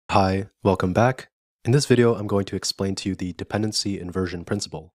Hi, welcome back. In this video, I'm going to explain to you the dependency inversion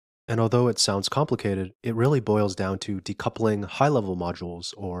principle. And although it sounds complicated, it really boils down to decoupling high-level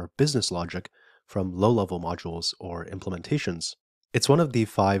modules or business logic from low-level modules or implementations. It's one of the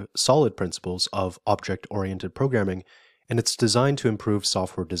 5 solid principles of object-oriented programming, and it's designed to improve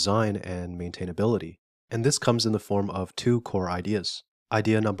software design and maintainability. And this comes in the form of 2 core ideas.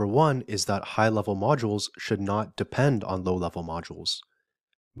 Idea number 1 is that high-level modules should not depend on low-level modules.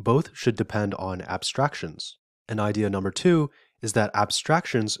 Both should depend on abstractions. And idea number 2 is that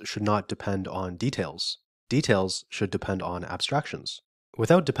abstractions should not depend on details. Details should depend on abstractions.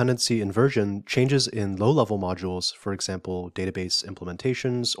 Without dependency inversion, changes in low-level modules, for example, database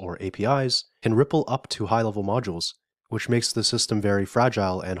implementations or APIs, can ripple up to high-level modules, which makes the system very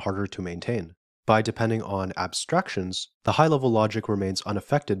fragile and harder to maintain. By depending on abstractions, the high-level logic remains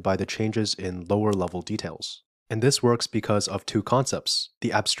unaffected by the changes in lower-level details. And this works because of 2 concepts,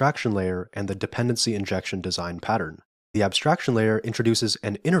 the abstraction layer and the dependency injection design pattern. The abstraction layer introduces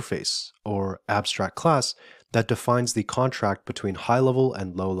an interface, or abstract class, that defines the contract between high-level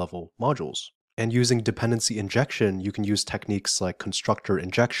and low-level modules. And using dependency injection, you can use techniques like constructor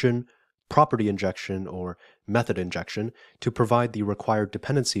injection, property injection, or method injection to provide the required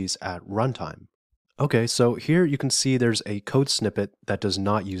dependencies at runtime. Okay, so here you can see there's a code snippet that does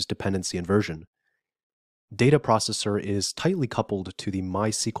not use dependency inversion. Data processor is tightly coupled to the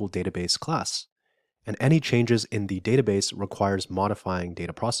MySQL database class, and any changes in the database requires modifying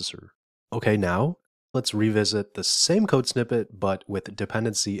data processor. Okay, now let's revisit the same code snippet but with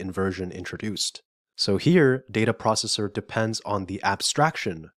dependency inversion introduced. So here, data processor depends on the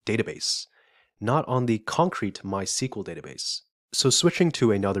abstraction database, not on the concrete MySQL database. So switching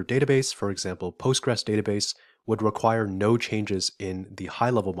to another database, for example, Postgres database, would require no changes in the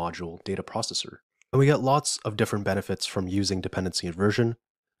high-level module data processor. And we get lots of different benefits from using dependency inversion.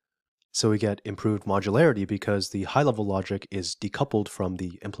 So we get improved modularity because the high-level logic is decoupled from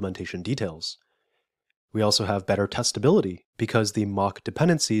the implementation details. We also have better testability because the mock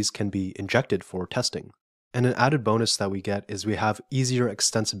dependencies can be injected for testing. And an added bonus that we get is we have easier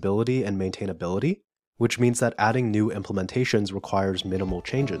extensibility and maintainability, which means that adding new implementations requires minimal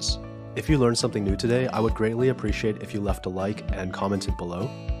changes. If you learned something new today, I would greatly appreciate if you left a like and commented below.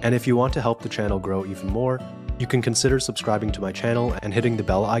 And if you want to help the channel grow even more, you can consider subscribing to my channel and hitting the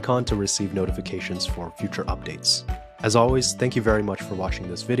bell icon to receive notifications for future updates. As always, thank you very much for watching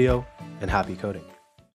this video, and happy coding.